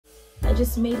I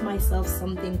just made myself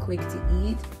something quick to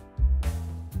eat.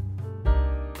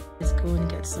 Let's go and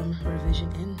get some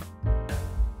revision in.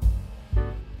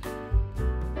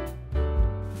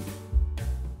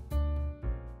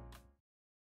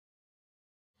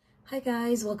 Hi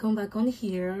guys, welcome back on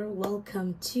here.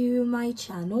 Welcome to my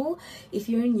channel. If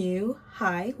you're new,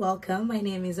 hi, welcome. My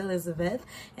name is Elisabeth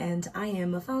and I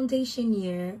am a foundation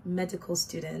year medical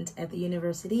student at the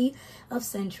University of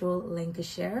Central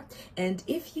Lancashire. And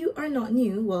if you are not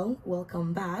new, well,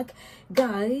 welcome back.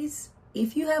 Guys,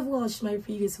 if you have watched my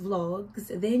previous vlogs,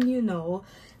 then you know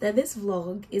that this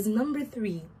vlog is number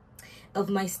 3 of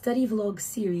my study vlog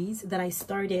series that I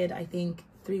started, I think,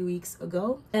 3 weeks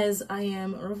ago, as I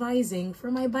am revising for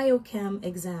my biochem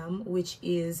exam, which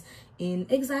is in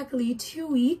exactly 2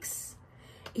 weeks.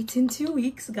 It's in 2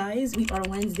 weeks, guys. We are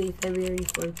Wednesday, February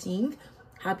 14th.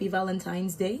 Happy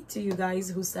Valentine's Day to you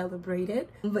guys who celebrated.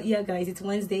 But yeah, guys, it's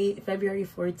Wednesday, February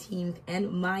 14th,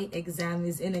 and my exam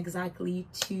is in exactly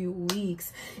 2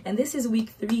 weeks. And this is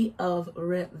week 3 of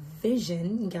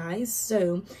revision, guys.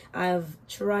 So I've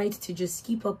tried to just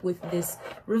keep up with this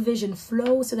revision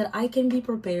flow so that I can be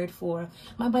prepared for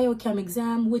my biochem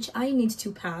exam, which I need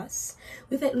to pass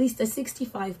with at least a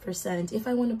 65% if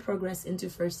I want to progress into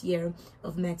first year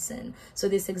of medicine. So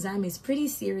this exam is pretty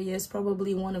serious,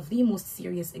 probably one of the most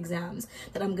serious exams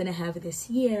that I'm gonna have this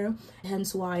year,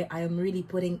 hence why I am really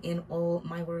putting in all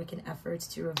my work and efforts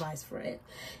to revise for it.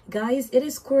 Guys, it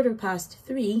is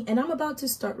 3:15 and I'm about to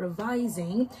start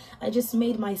revising. I just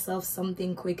made myself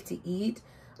something quick to eat,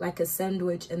 like a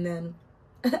sandwich, and then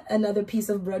another piece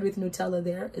of bread with Nutella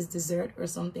there is dessert or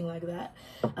something like that.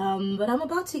 But I'm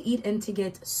about to eat and to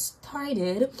get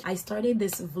started. I started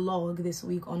this vlog this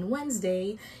week on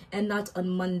Wednesday and not on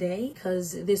Monday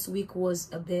because this week was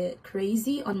a bit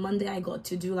crazy. On Monday I got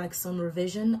to do like some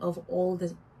revision of all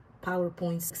the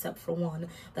PowerPoints except for one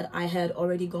that I had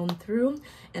already gone through,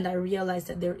 and I realized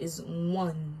that there is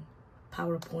one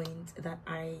PowerPoint that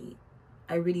I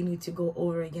really need to go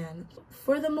over again.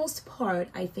 For the most part,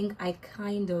 I think I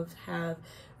kind of have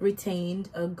retained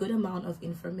a good amount of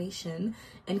information,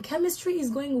 and chemistry is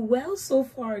going well so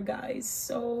far, guys.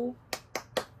 So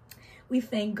we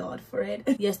thank God for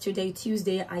it. Yesterday,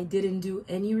 Tuesday, I didn't do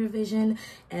any revision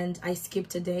and I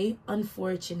skipped a day,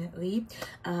 unfortunately.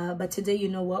 But today, you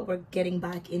know what? We're getting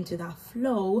back into that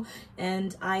flow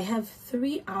and I have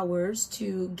 3 hours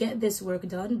to get this work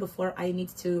done before I need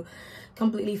to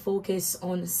completely focus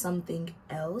on something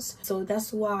else. So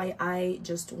that's why I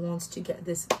just want to get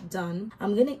this done.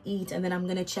 I'm gonna eat and then I'm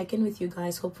gonna check in with you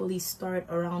guys, hopefully start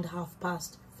around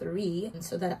 3:30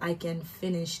 so that I can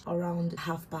finish around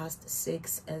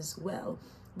 6:30 as well.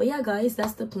 But yeah, guys,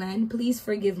 that's the plan. Please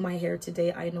forgive my hair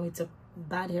today. I know it's a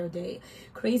bad hair day,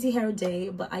 crazy hair day,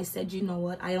 but I said, you know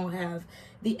what, I don't have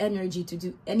the energy to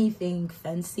do anything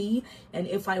fancy, and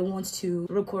if I want to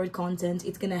record content,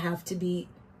 it's gonna have to be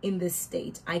in this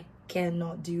state. I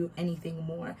cannot do anything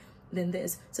more than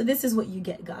this. So this is what you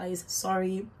get, guys.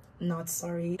 Sorry, not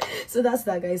sorry. So that's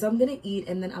that, guys. I'm gonna eat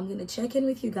and then I'm gonna check in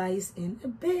with you guys in a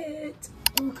bit.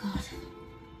 Oh god.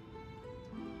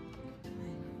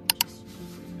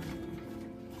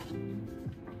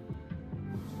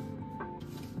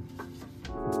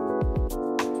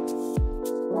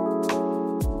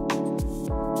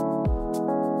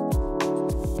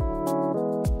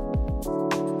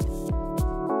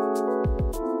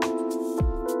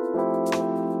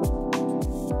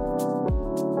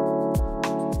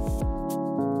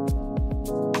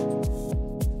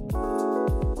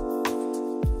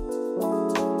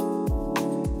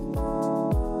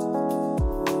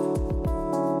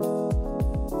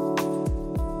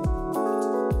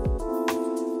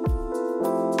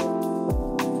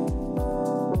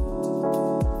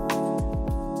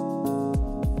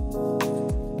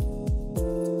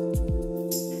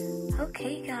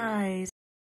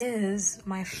 Is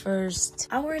my first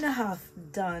hour and a half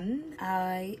done.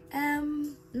 I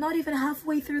am not even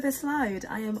halfway through the slide.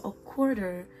 I am a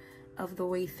quarter of the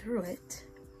way through it.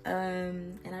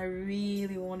 And I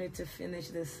really wanted to finish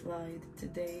this slide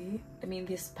today. I mean,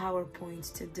 this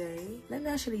PowerPoint today. Let me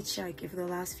actually check if the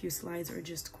last few slides are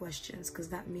just questions, because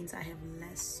that means I have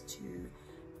less to...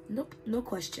 Nope, no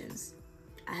questions.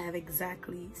 I have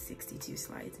exactly 62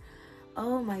 slides.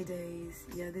 Oh my days.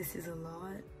 Yeah, this is a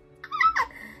lot.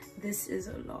 This is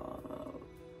a lot.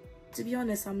 To be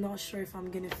honest, I'm not sure if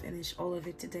I'm gonna finish all of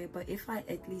it today, but if I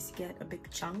at least get a big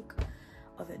chunk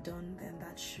of it done, then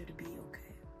that should be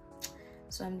okay.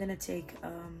 So I'm gonna take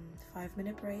a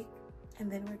 5-minute break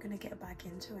and then we're gonna get back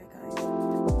into it, guys.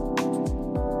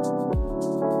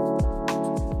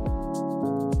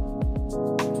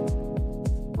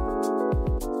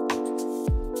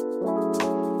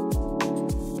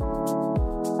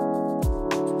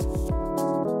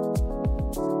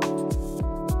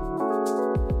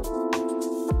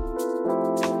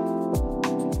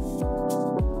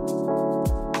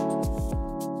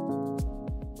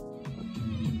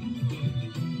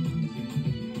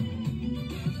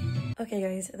 Okay,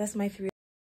 guys, that's my 3.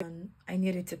 I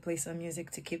needed to play some music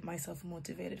to keep myself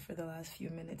motivated for the last few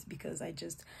minutes because I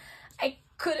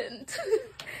couldn't.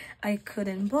 I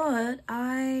couldn't, but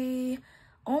I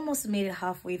almost made it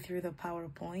halfway through the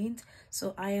PowerPoint.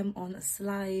 So I am on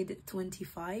slide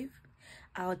 25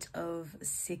 out of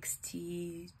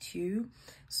 62.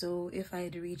 So if I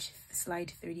had reached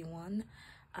slide 31,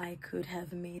 I could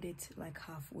have made it like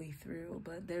halfway through,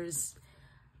 but there's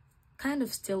kind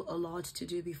of still a lot to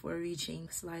do before reaching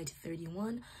slide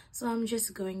 31, so I'm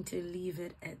just going to leave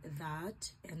it at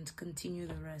that and continue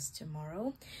the rest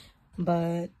tomorrow.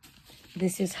 But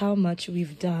this is how much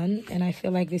we've done, and I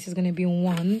feel like this is going to be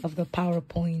one of the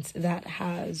PowerPoints that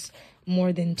has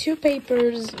more than 2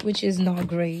 papers, which is not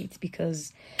great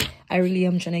because I really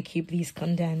am trying to keep these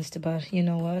condensed, but you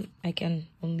know what, I can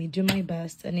only do my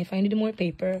best, and if I need more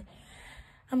paper,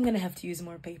 I'm gonna have to use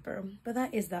more paper. But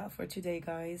that is that for today,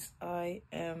 guys. I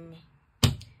am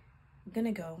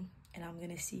gonna go, and I'm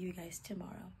gonna see you guys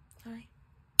tomorrow. Bye.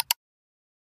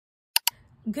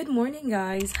 Good morning,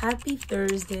 guys. Happy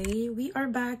Thursday. We are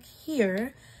back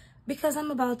here because I'm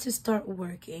about to start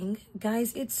working.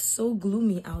 Guys, it's so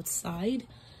gloomy outside.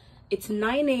 It's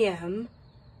 9 a.m.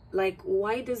 Like,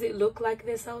 why does it look like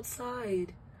this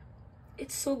outside?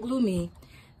 It's so gloomy.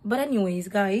 But anyways,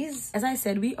 guys, as I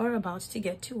said, we are about to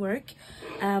get to work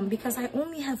because I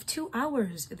only have 2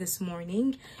 hours this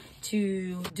morning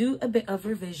to do a bit of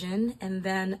revision, and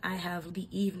then I have the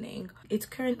evening. It's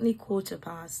currently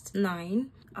 9:15.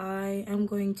 I am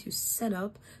going to set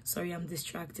up. Sorry, I'm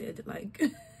distracted. Like,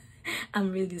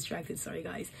 I'm really distracted. Sorry,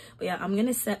 guys. But yeah, I'm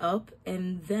gonna set up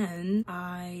and then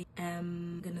I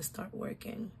am gonna start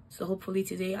working. So hopefully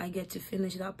today I get to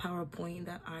finish that PowerPoint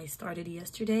that I started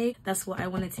yesterday. That's what I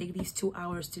want to take these 2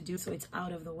 hours to do, so it's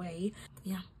out of the way.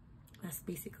 Yeah, that's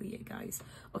basically it, guys.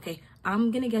 Okay,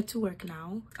 I'm gonna get to work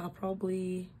now. I'll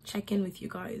probably check in with you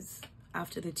guys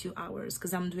after the 2 hours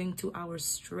because I'm doing 2 hours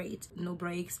straight. No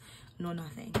breaks, no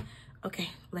nothing. Okay,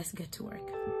 let's get to work.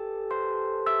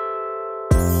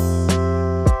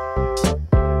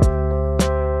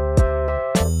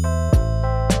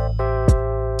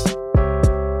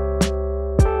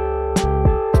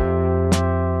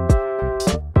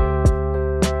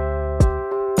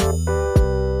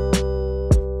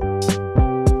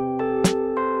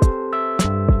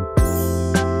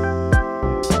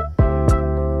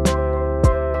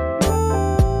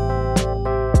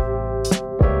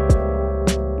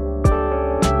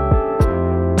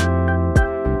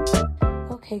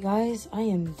 Okay, guys, I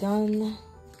am done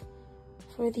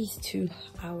for these 2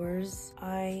 hours.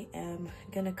 I am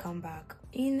gonna come back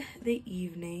in the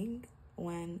evening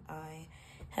when I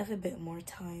have a bit more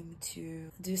time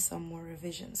to do some more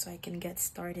revision so I can get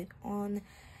started on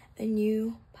the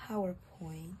new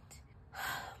PowerPoint.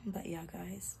 But yeah,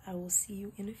 guys, I will see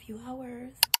you in a few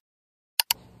hours.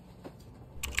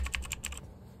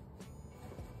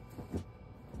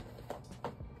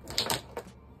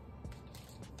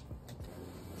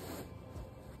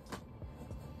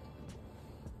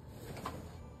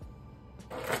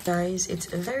 Guys, it's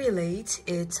very late.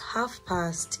 It's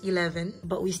 11:30,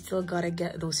 but we still gotta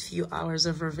get those few hours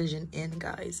of revision in,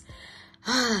 guys.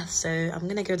 So I'm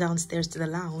gonna go downstairs to the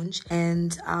lounge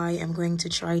and I am going to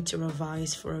try to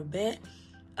revise for a bit.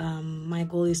 My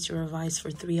goal is to revise for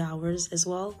 3 hours as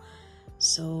well,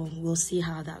 so we'll see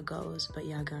how that goes. But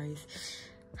yeah, guys,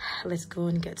 let's go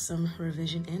and get some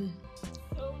revision in.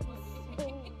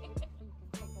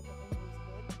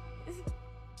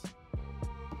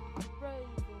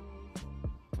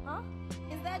 Huh?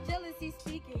 Is that jealousy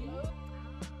speaking?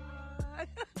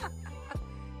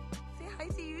 Say hi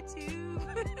to YouTube.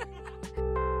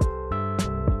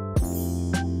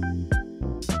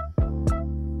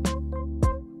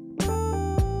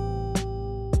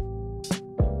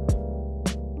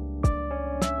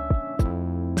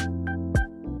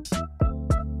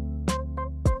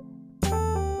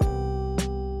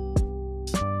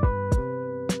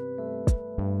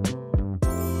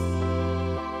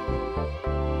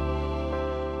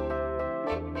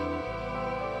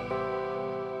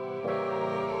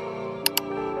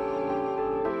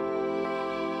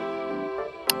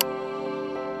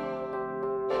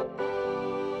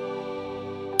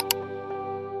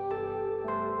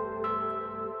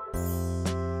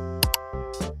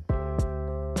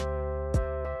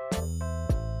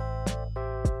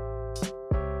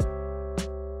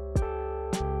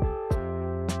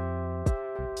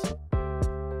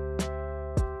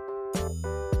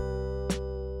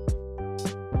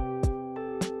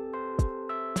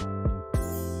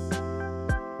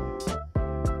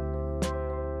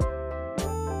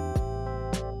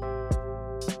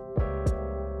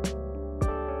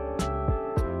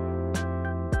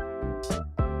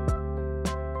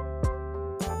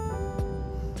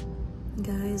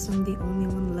 guess I'm the only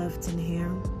one left in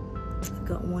here. I've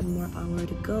got 1 more hour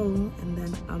to go and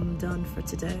then I'm done for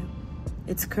today.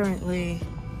 It's currently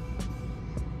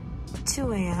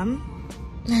 2 a.m.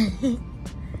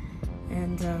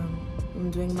 and I'm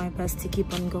doing my best to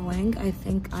keep on going. I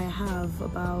think I have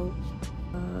about,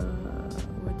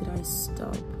 where did I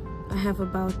stop? I have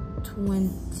about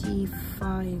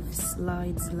 25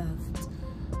 slides left,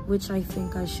 which I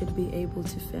think I should be able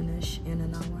to finish in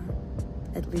an hour.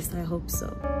 At least I hope so.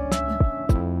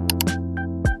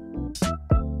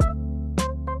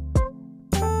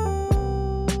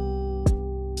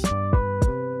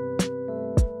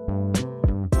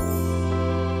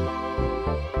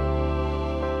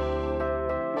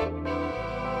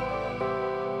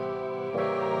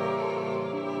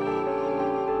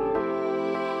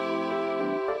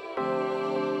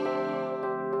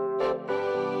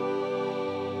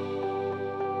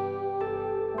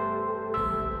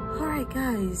 Alright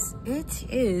guys, it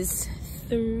is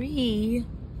 3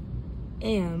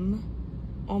 a.m,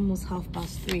 almost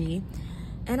 3:30,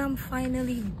 and I'm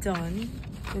finally done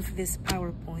with this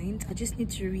PowerPoint. I just need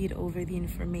to read over the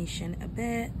information a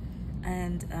bit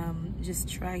and just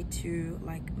try to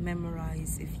like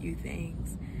memorize a few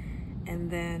things, and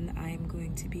then I'm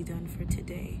going to be done for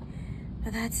today.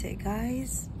 But that's it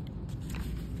guys.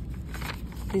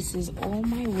 This is all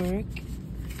my work.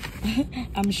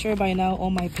 I'm sure by now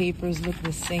all my papers look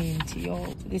the same to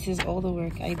y'all. This is all the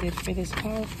work I did for this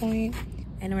PowerPoint,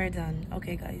 and we're done.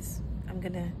 Okay guys, I'm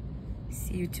gonna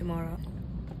see you tomorrow.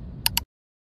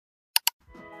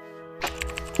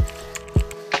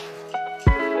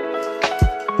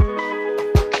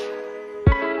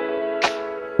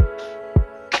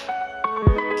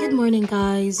 Good morning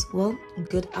guys. Well,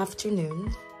 good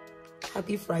afternoon.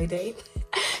 Happy Friday.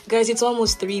 Guys, it's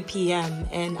almost 3 p.m.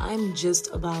 and I'm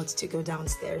just about to go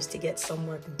downstairs to get some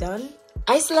work done.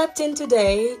 I slept in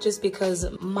today just because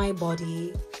my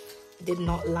body did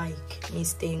not like me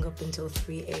staying up until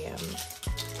 3 a.m.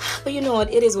 But you know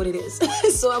what? It is what it is.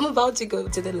 So I'm about to go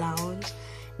to the lounge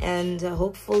and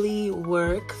hopefully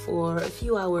work for a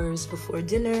few hours before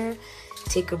dinner,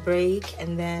 take a break,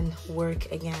 and then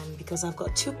work again because I've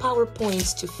got 2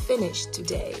 PowerPoints to finish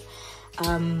today.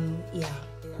 Yeah,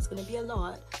 that's gonna be a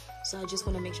lot, so I just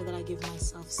want to make sure that I give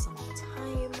myself some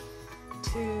time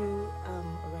to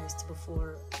rest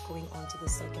before going on to the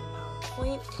second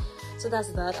PowerPoint. So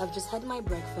that's that. I've just had my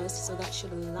breakfast, so that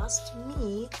should last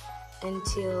me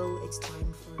until it's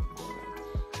time for dinner.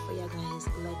 But yeah guys,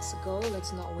 let's go.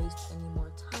 Let's not waste any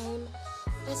more time.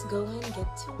 Let's go and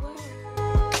get to work.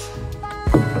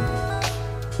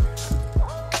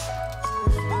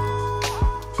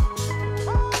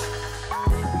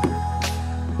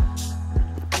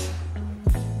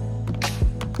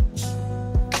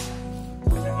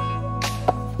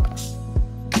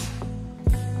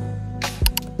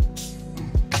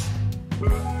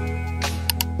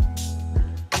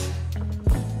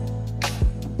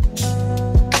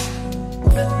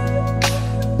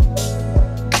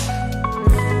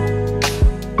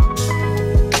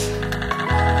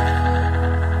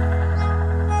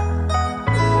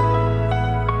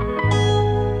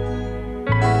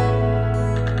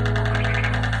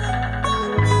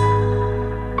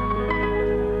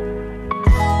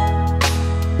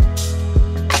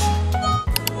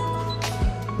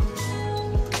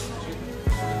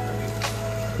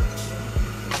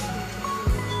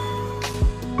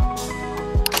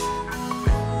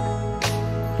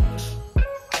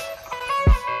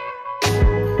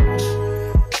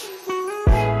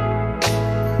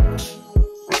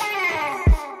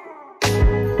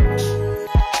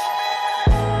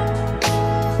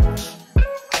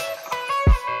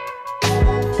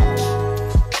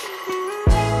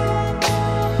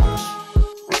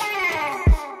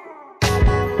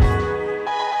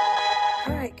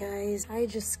 I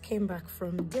just came back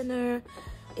from dinner.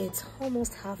 It's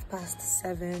almost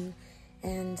 7:30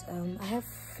 and I have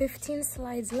 15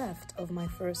 slides left of my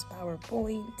first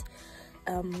PowerPoint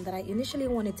that I initially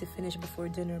wanted to finish before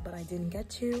dinner, but I didn't get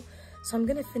to. So I'm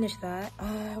gonna finish that.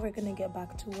 We're gonna get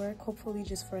back to work, hopefully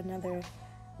just for another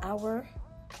hour.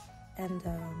 And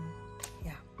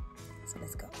yeah, so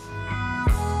let's go.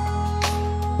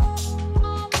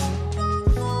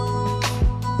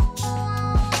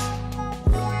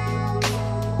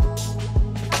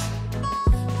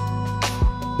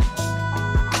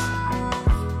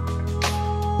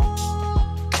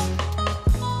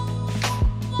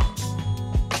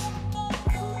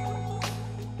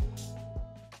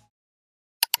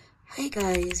 Hey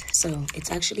guys, so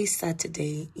it's actually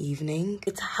Saturday evening.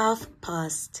 It's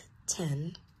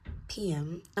 10:30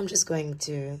 p.m. I'm just going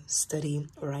to study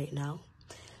right now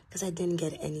because I didn't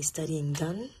get any studying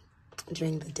done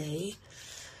during the day.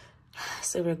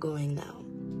 So we're going now.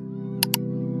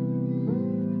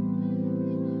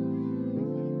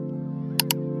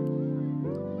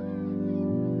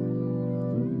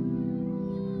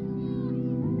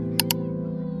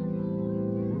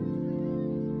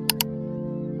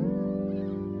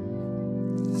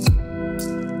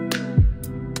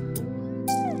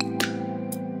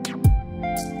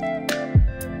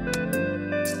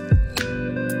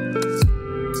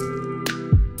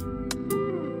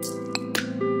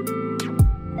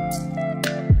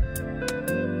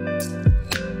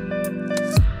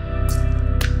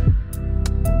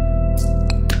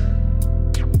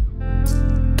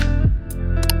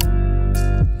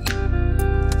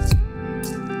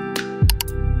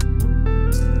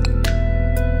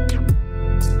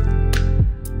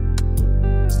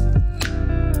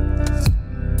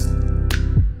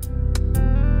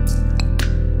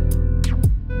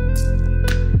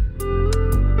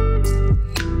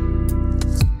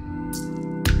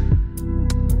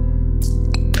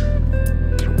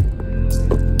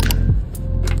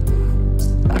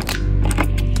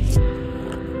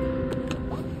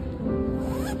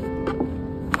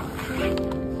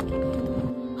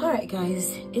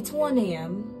 Guys, it's 1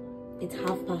 a.m. It's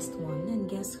 1:30, and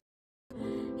guess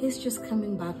who? He's just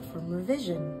coming back from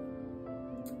revision.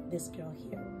 This girl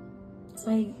here.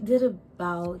 So I did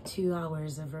about 2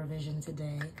 hours of revision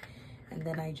today, and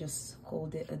then I just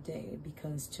called it a day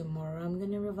because tomorrow I'm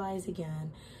gonna revise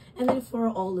again, and then for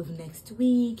all of next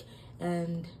week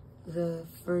and the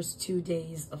first 2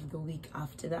 days of the week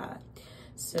after that.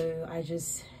 So I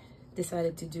just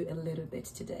decided to do a little bit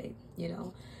today, you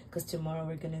know, because tomorrow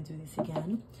we're gonna do this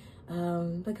again.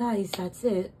 But guys, that's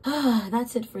it.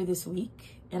 That's it for this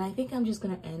week, and I think I'm just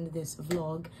gonna end this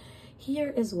vlog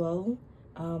here as well.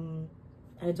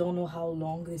 I don't know how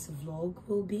long this vlog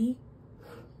will be,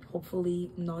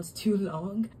 hopefully not too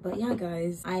long. But yeah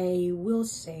guys, I will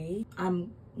say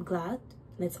I'm glad.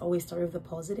 Let's always start with the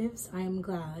positives. I am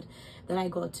glad that I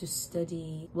got to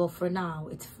study. Well, for now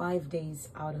it's 5 days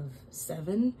out of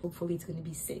 7. Hopefully it's going to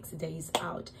be 6 days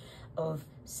out of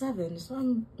 7. So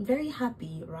I'm very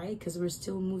happy, right? Because we're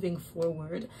still moving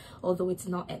forward, although it's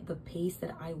not at the pace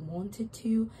that I wanted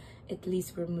to. At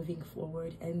least we're moving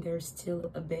forward, and there's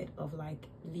still a bit of like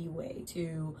leeway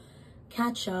to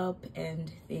catch up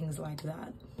and things like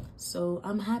that. So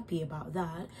I'm happy about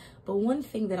that. But one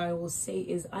thing that I will say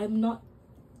is I'm not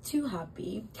too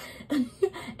happy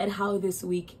at how this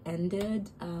week ended.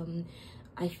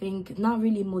 I think not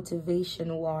really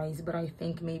motivation wise, but I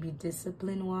think maybe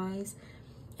discipline wise.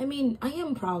 I mean, I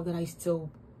am proud that I still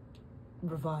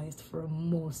revised for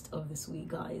most of this week,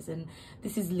 guys, and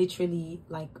this is literally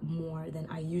like more than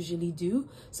I usually do.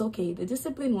 So okay, the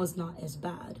discipline was not as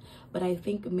bad, but I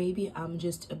think maybe I'm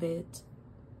just a bit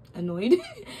annoyed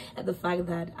at the fact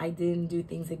that I didn't do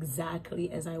things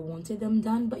exactly as I wanted them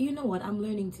done. But you know what, I'm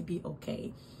learning to be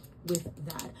okay with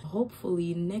that.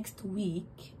 Hopefully next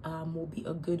week will be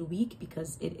a good week,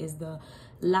 because it is the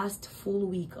last full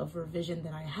week of revision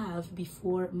that I have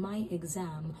before my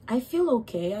exam. I feel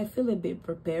okay, I feel a bit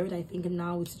prepared. I think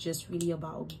now it's just really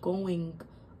about going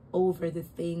over the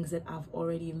things that I've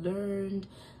already learned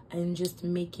and just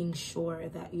making sure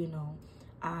that, you know,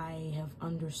 I have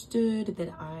understood,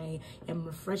 that I am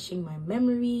refreshing my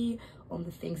memory on the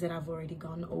things that I've already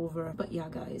gone over. But yeah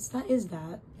guys, that is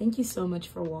that. Thank you so much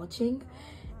for watching,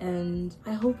 and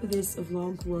I hope this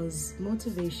vlog was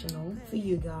motivational for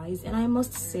you guys. And I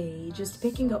must say, just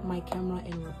picking up my camera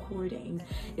and recording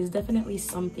is definitely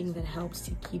something that helps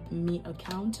to keep me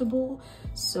accountable.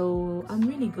 So I'm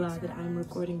really glad that I'm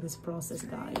recording this process,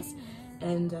 guys.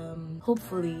 And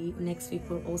hopefully next week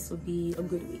will also be a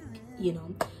good week, you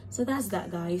know. So that's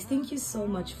that, guys. Thank you so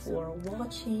much for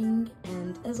watching,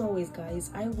 and as always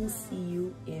guys, I will see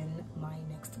you in my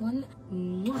next one.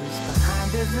 Mwah.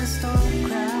 Behind every storm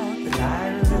cloud, the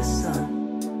light of the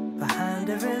sun. Behind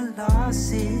every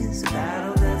loss is a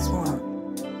battle that's won.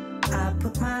 I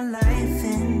put my life in